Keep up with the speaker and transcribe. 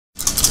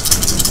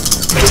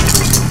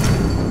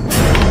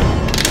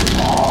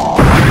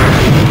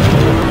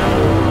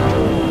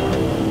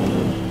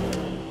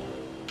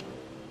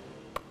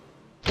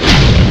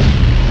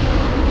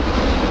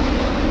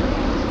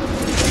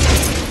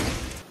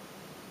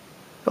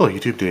Hello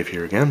YouTube, Dave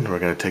here again. We're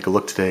going to take a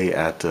look today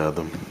at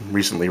the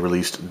recently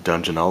released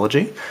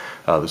Dungeonology.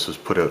 This was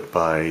put out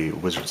by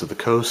Wizards of the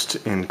Coast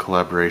in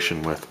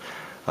collaboration with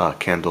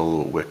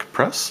Candlewick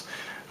Press.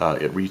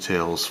 It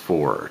retails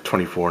for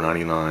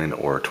 $24.99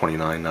 or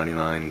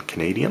 $29.99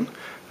 Canadian.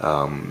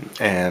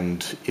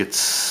 And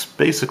it's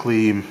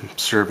basically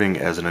serving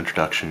as an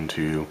introduction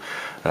to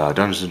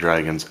Dungeons &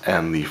 Dragons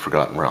and the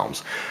Forgotten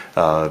Realms.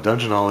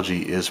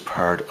 Dungeonology is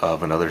part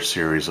of another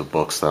series of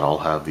books that all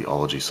have the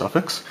ology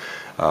suffix.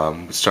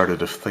 We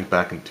started, I think,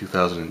 back in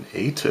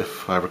 2008,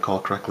 if I recall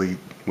correctly,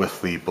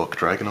 with the book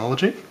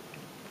Dragonology.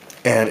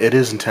 And it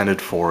is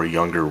intended for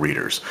younger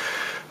readers.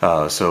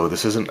 So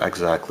this isn't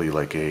exactly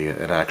like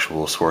an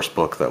actual source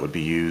book that would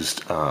be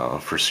used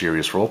for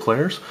serious role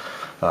players.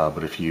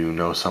 But if you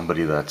know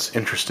somebody that's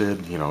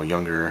interested,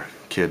 younger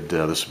kid,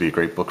 this would be a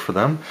great book for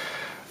them.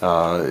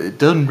 It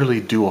doesn't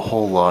really do a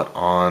whole lot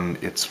on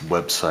its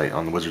website,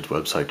 on the Wizards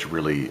website, to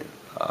really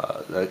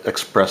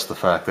express the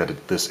fact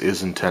that this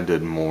is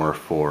intended more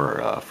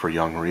for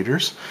young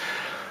readers.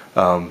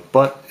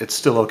 But it's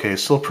still okay.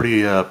 It's still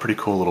a pretty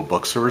cool little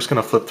book. So we're just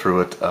going to flip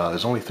through it.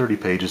 There's only 30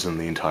 pages in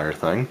the entire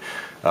thing.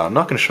 I'm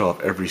not going to show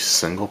off every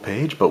single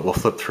page, but we'll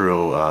flip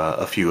through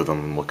a few of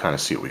them and we'll kind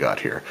of see what we got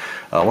here.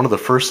 One of the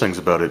first things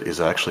about it is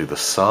actually the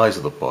size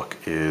of the book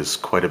is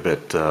quite a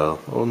bit,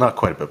 well, not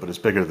quite a bit, but it's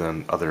bigger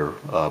than other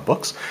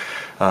books.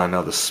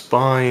 Now the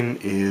spine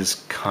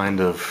is kind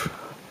of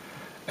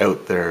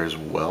out there as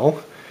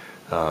well.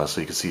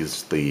 So you can see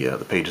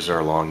the pages are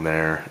along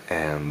there,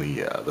 and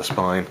the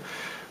spine.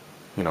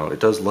 It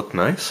does look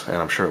nice, and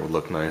I'm sure it would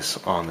look nice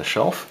on the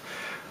shelf.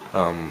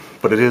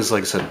 But it is,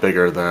 like I said,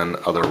 bigger than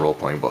other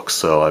role-playing books.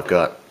 So I've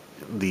got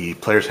the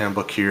Player's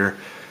Handbook here.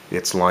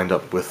 It's lined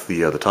up with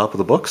the top of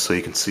the book, so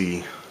you can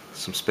see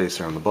some space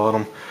there on the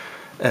bottom,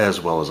 as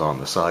well as on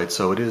the side.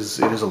 So it is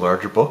a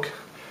larger book.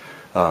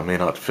 May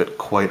not fit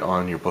quite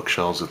on your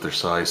bookshelves at their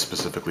size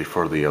specifically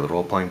for the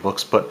role-playing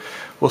books, but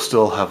we'll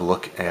still have a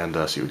look and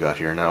see what we got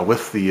here. Now,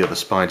 with the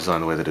spine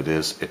design the way that it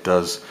is, it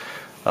does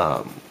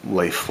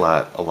lay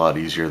flat a lot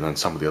easier than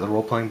some of the other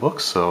role-playing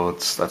books, so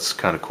that's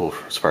kind of cool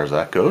as far as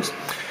that goes.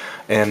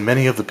 And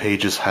many of the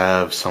pages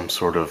have some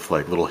sort of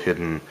like little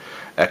hidden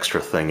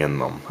extra thing in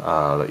them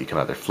that you can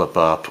either flip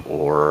up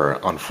or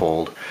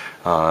unfold.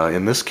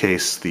 In this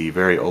case, the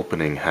very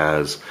opening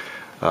has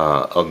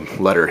a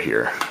letter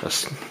here,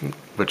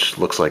 which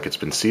looks like it's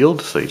been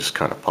sealed, so you just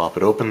kind of pop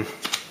it open.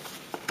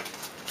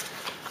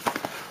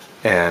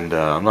 And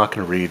I'm not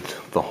going to read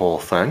the whole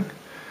thing,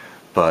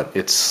 but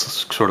it's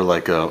sort of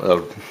like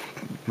a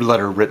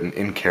letter written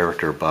in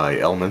character by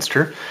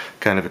Elminster,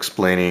 kind of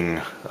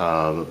explaining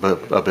a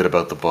bit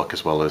about the book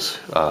as well as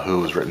who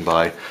it was written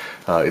by.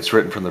 It's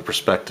written from the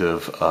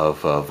perspective of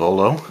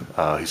Volo.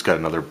 He's got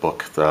another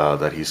book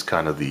that he's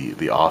kind of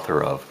the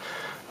author of,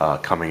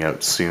 coming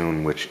out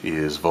soon, which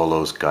is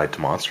Volo's Guide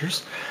to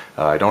Monsters.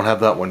 I don't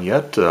have that one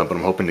yet, but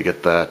I'm hoping to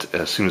get that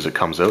as soon as it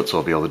comes out, so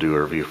I'll be able to do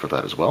a review for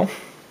that as well.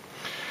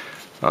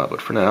 But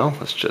for now,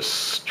 let's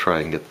just try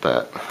and get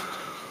that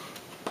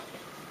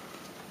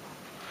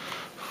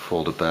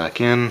folded back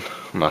in.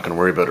 I'm not going to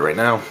worry about it right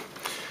now.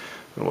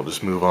 And we'll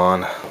just move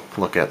on,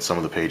 look at some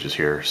of the pages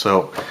here.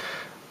 So,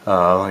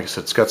 like I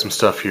said, it's got some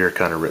stuff here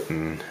kind of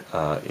written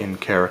in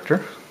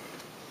character.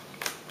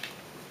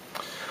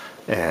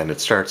 And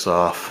it starts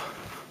off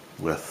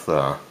with,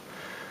 the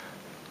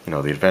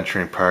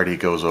adventuring party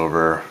goes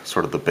over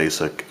sort of the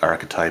basic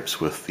archetypes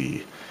with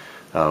the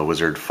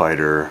wizard,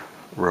 fighter,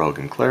 rogue,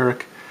 and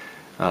cleric.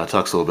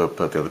 Talks a little bit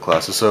about the other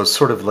classes. So it's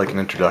sort of like an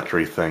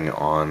introductory thing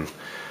on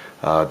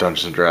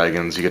Dungeons &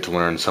 Dragons. You get to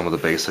learn some of the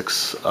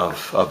basics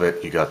of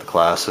it. You got the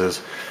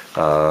classes.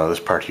 This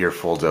part here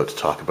folds out to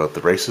talk about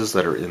the races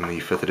that are in the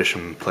 5th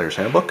edition Player's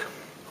Handbook.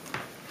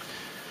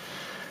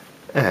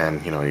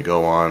 And you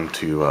go on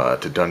to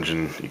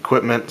dungeon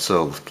equipment,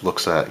 so it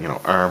looks at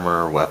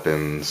armor,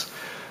 weapons,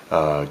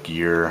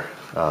 gear,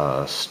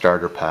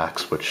 starter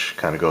packs, which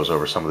kind of goes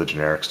over some of the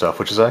generic stuff,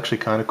 which is actually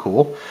kind of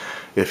cool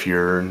if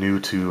you're new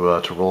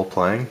to role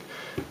playing,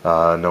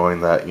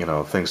 knowing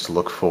that things to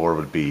look for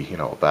would be a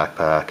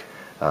backpack,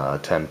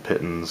 10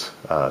 pitons,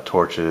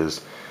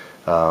 torches.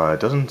 It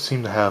doesn't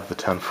seem to have the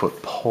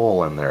 10-foot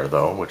pole in there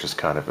though, which is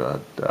kind of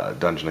a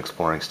dungeon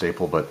exploring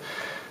staple, but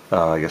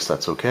I guess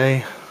that's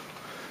okay.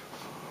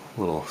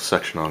 Little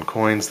section on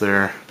coins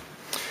there.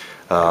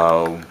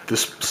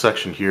 This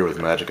section here with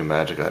magic and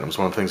magic items,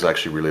 one of the things I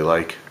actually really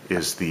like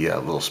is the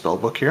little spell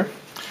book here.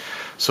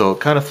 So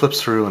it kind of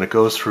flips through and it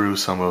goes through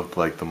some of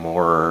like the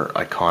more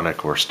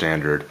iconic or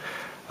standard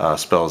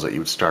spells that you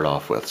would start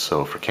off with.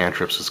 So for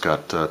cantrips, it's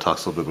got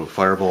talks a little bit about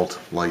firebolt,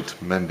 light,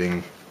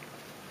 mending,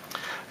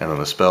 and then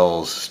the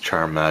spells: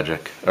 charm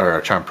magic,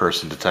 or charm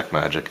person, detect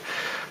magic,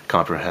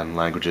 comprehend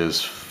languages,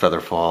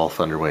 featherfall,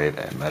 thunderwave,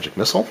 and magic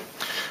missile.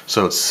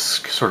 So it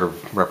sort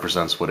of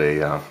represents what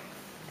a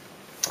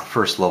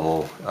first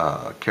level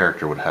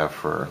character would have,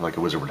 for like a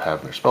wizard would have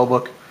in their spell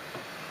book.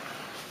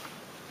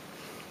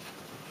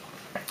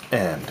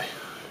 And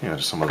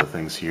just some other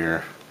things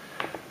here.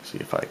 See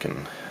if I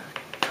can,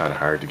 kind of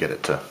hard to get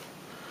it to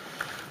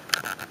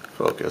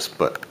focus,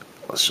 but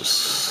let's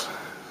just,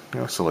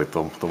 so like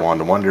the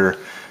Wand of Wonder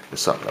is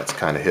something that's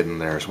kind of hidden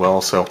there as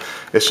well. So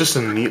it's just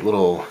a neat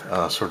little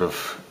sort of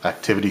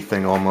activity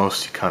thing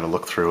almost. You kind of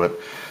look through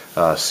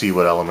it, see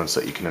what elements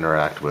that you can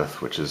interact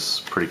with, which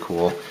is pretty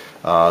cool.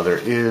 There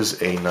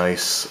is a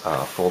nice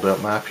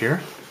fold-out map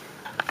here,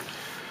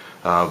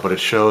 but it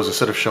shows,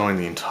 instead of showing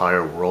the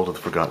entire world of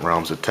the Forgotten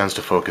Realms, it tends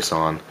to focus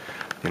on,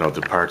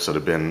 the parts that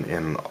have been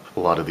in a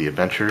lot of the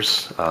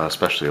adventures,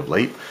 especially of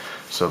late.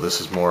 So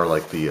this is more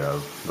like the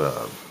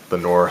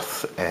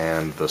north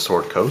and the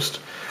Sword Coast,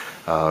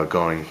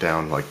 going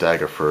down like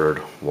Daggerford,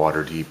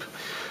 Waterdeep,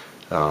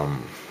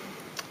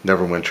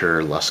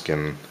 Neverwinter,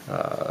 Luskan,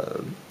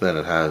 then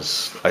it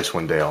has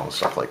Icewind Dale and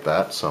stuff like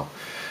that. So,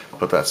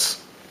 but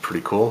that's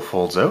pretty cool.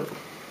 Folds out.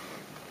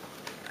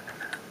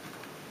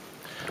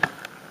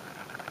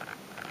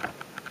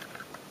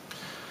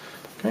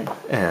 Okay,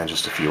 and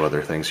just a few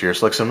other things here.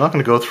 So, I'm not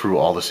going to go through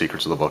all the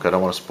secrets of the book. I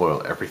don't want to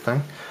spoil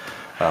everything,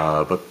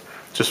 but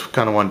just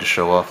kind of wanted to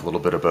show off a little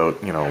bit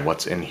about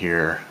what's in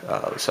here.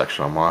 The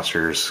section on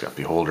monsters, got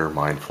Beholder,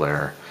 Mind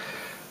Flare,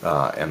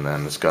 and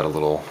then it's got a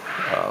little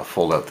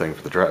fold-out thing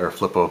for the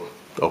flip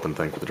open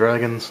thing for the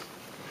dragons,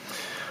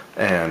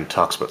 and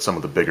talks about some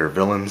of the bigger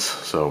villains.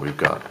 So we've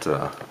got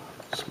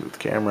smooth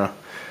camera.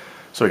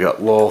 So we got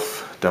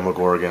Lolth,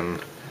 Demogorgon,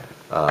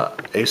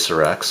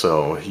 Acererak.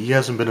 So he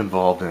hasn't been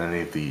involved in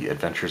any of the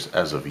adventures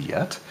as of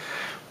yet,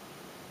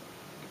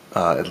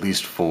 at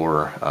least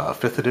for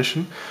 5th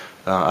edition.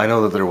 I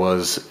know that there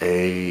was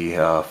a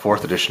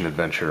 4th edition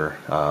adventure,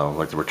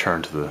 like the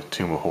Return to the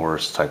Tomb of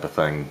Horrors type of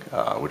thing,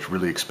 which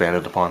really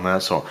expanded upon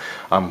that. So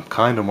I'm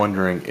kind of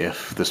wondering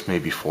if this may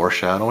be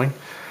foreshadowing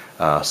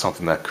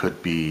something that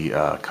could be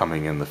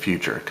coming in the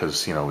future,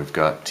 because we've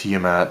got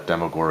Tiamat,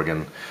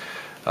 Demogorgon,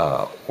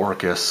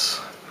 Orcus,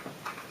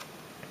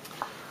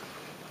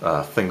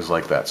 things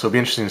like that. So it'll be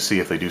interesting to see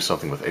if they do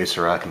something with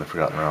Acererak in the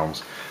Forgotten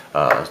Realms.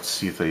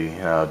 See if they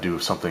do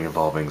something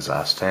involving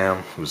Zastam,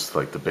 who's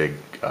like the big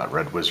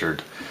red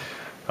wizard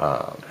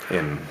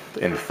in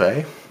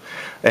Thay.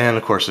 And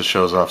of course it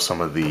shows off some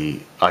of the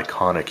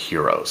iconic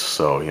heroes.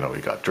 So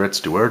we got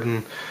Dritz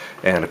Duerden,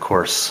 and of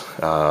course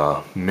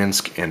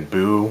Minsk and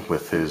Boo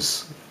with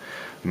his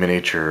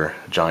miniature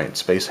giant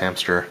space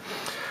hamster,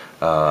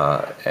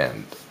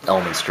 and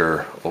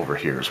Elminster over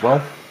here as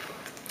well.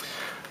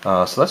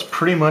 So that's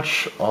pretty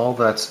much all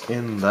that's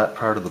in that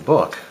part of the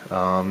book.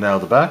 Now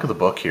the back of the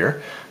book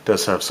here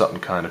does have something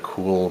kind of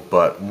cool,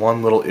 but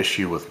one little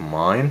issue with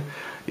mine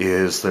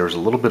is there's a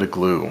little bit of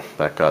glue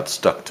that got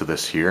stuck to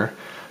this here,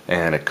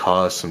 and it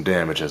caused some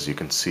damage, as you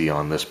can see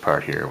on this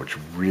part here, which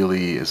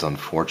really is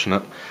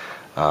unfortunate.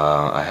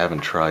 I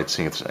haven't tried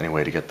seeing if there's any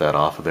way to get that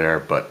off of there,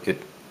 but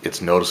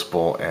it's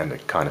noticeable and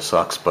it kind of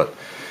sucks. But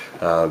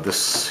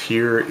this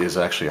here is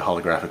actually a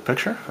holographic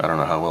picture. I don't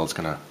know how well it's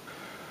going to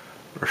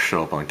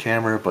show up on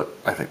camera, but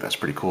I think that's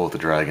pretty cool with the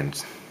dragon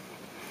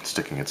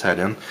sticking its head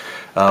in.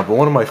 But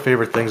one of my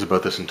favorite things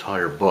about this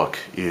entire book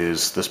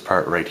is this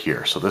part right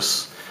here. So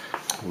this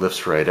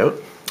lifts right out.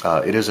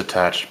 It is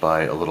attached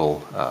by a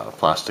little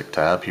plastic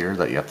tab here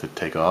that you have to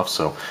take off,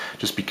 so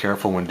just be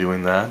careful when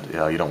doing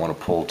that. You don't want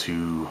to pull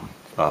too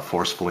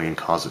forcefully and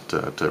cause it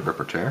to rip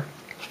or tear.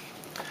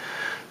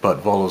 But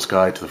Volo's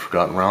Guide to the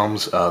Forgotten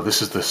Realms,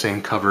 this is the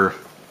same cover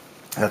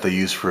that they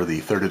used for the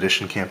 3rd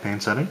edition campaign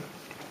setting,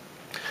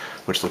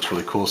 which looks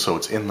really cool. So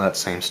it's in that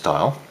same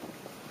style.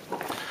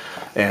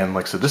 And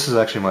like I said, this is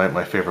actually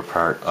my favorite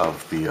part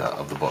of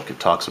the book. It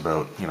talks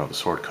about the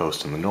Sword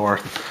Coast in the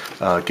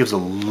north. It gives a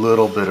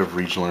little bit of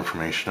regional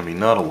information. I mean,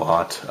 not a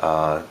lot.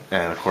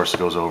 And of course, it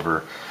goes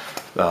over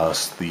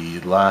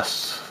the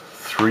last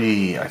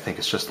 3. I think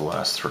it's just the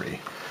last 3.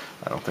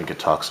 I don't think it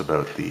talks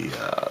about the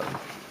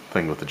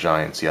thing with the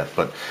giants yet,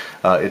 but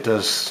it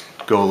does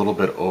go a little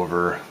bit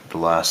over the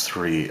last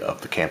 3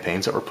 of the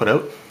campaigns that were put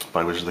out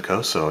by Wizards of the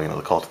Coast. So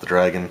the Call to the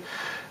Dragon.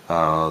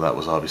 That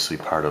was obviously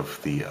part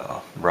of the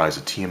Rise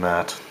of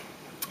Tiamat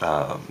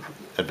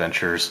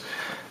adventures.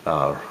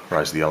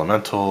 Rise of the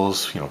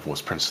Elementals,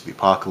 was Prince of the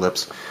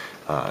Apocalypse.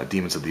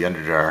 Demons of the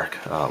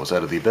Underdark was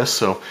Out of the Abyss.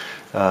 So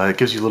it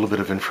gives you a little bit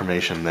of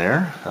information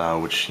there,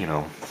 which you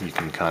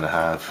can kind of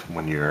have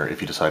when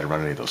if you decide to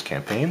run any of those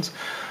campaigns.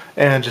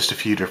 And just a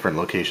few different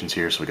locations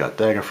here. So we got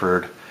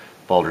Daggerford,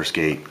 Baldur's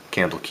Gate,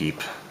 Candlekeep,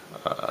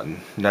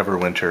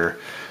 Neverwinter,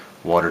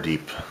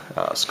 Waterdeep,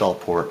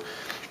 Skullport.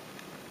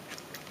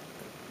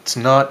 It's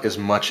not as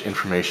much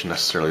information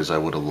necessarily as I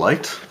would have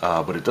liked,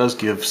 but it does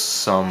give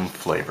some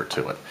flavor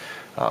to it.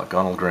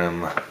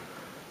 Gonalgrim,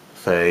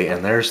 Thay,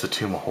 and there's the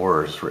Tomb of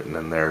Horrors written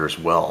in there as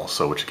well.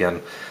 So, which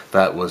again,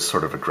 that was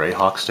sort of a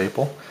Greyhawk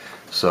staple.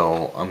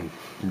 So I'm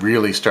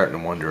really starting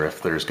to wonder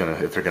if they're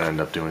gonna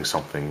end up doing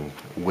something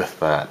with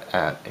that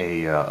at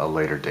a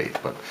later date,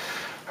 but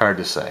hard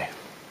to say.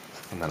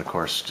 And then of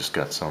course just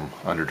got some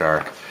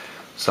Underdark,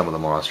 some of the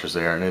monsters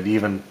there, and it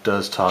even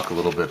does talk a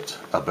little bit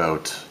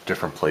about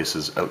different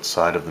places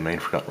outside of the main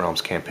Forgotten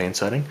Realms campaign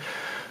setting.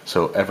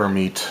 So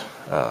Evermeet,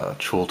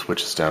 Chult,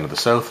 which is down to the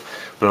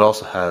south, but it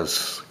also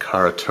has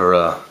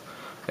Karatura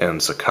and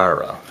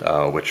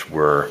Sakara, which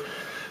were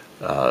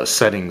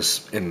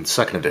settings in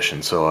second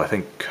edition. So I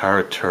think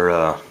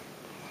Karatura,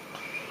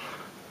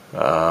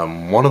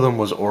 one of them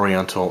was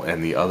Oriental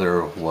and the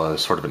other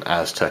was sort of an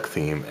Aztec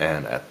theme,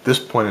 and at this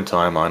point in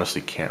time I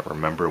honestly can't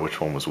remember which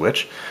one was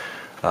which,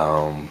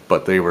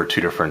 but they were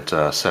two different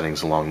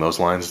settings along those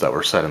lines that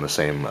were set in the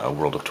same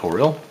world of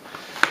Toriel.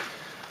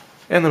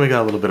 And then we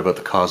got a little bit about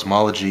the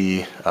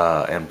cosmology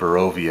and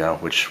Barovia,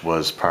 which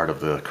was part of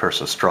the Curse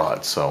of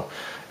Strahd. So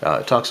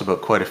it talks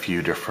about quite a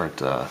few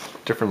different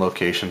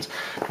locations.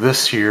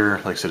 This here,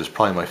 like I said, is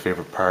probably my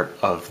favorite part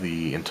of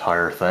the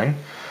entire thing.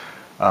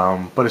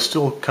 But it's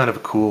still kind of a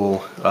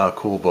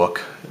cool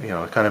book, you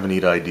know, kind of a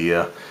neat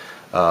idea.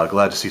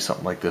 Glad to see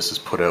something like this is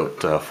put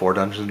out for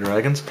Dungeons &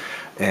 Dragons.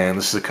 And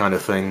this is the kind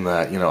of thing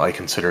that, you know, I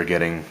consider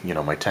getting, you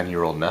know, my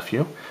 10-year-old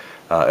nephew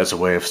as a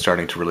way of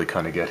starting to really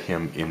kind of get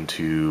him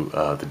into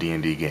the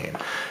D&D game.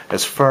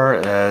 As far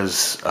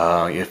as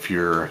if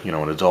you're, you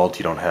know, an adult,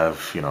 you don't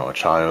have, you know, a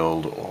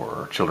child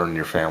or children in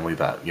your family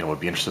that, you know, would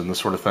be interested in this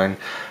sort of thing,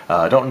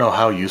 I don't know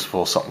how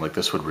useful something like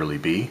this would really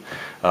be.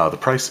 The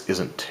price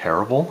isn't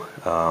terrible.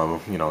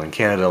 You know, in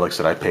Canada, like I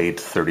said, I paid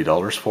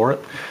 $30 for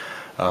it.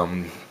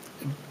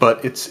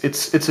 But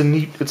it's a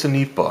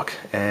neat book,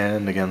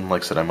 and again,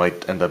 like I said, I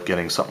might end up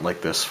getting something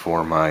like this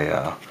for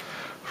my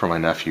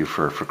nephew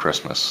for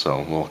Christmas.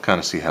 So we'll kind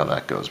of see how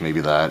that goes.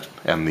 Maybe that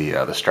and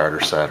the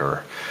starter set,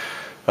 or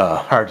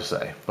hard to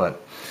say.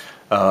 But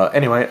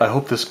anyway, I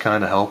hope this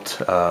kind of helped.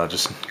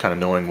 Just kind of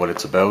knowing what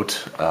it's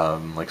about.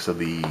 Like I said,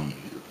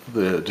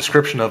 the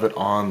description of it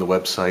on the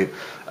website,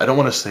 I don't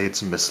want to say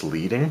it's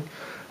misleading.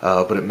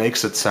 But it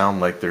makes it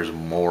sound like there's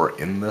more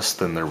in this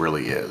than there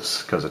really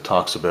is, because it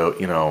talks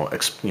about, you know,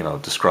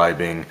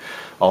 describing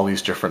all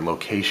these different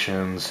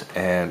locations,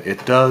 and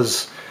it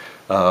does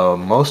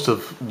most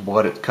of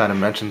what it kind of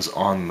mentions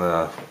on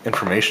the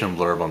information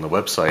blurb on the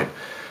website,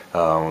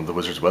 the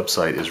Wizard's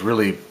website, is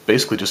really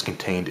basically just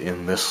contained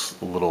in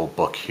this little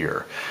book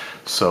here.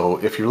 So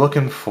if you're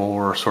looking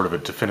for sort of a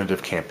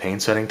definitive campaign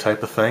setting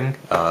type of thing,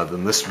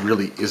 then this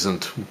really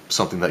isn't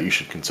something that you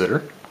should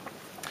consider.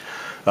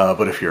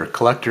 But if you're a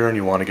collector and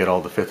you want to get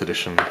all the 5th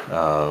edition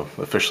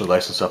officially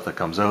licensed stuff that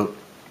comes out,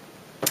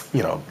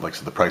 you know, like I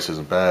said, the price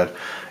isn't bad,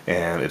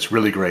 and it's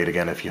really great,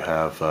 again, if you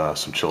have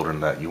some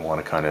children that you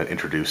want to kind of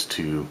introduce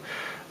to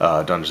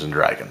Dungeons &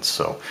 Dragons.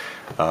 So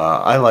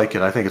I like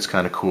it. I think it's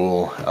kind of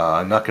cool.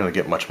 I'm not going to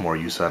get much more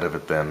use out of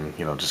it than,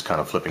 you know, just kind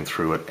of flipping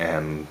through it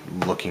and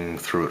looking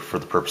through it for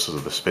the purposes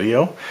of this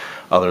video,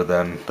 other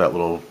than that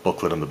little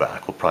booklet in the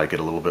back. We'll probably get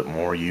a little bit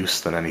more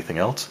use than anything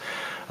else.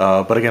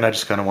 But again, I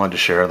just kind of wanted to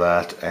share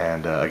that,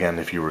 and again,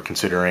 if you were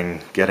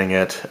considering getting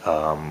it,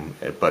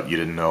 but you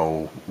didn't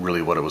know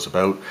really what it was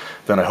about,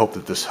 then I hope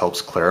that this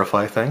helps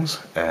clarify things,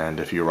 and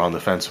if you're on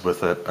the fence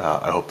with it,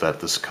 I hope that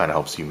this kind of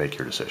helps you make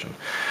your decision.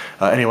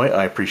 Anyway,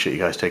 I appreciate you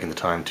guys taking the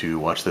time to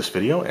watch this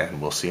video,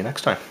 and we'll see you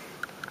next time.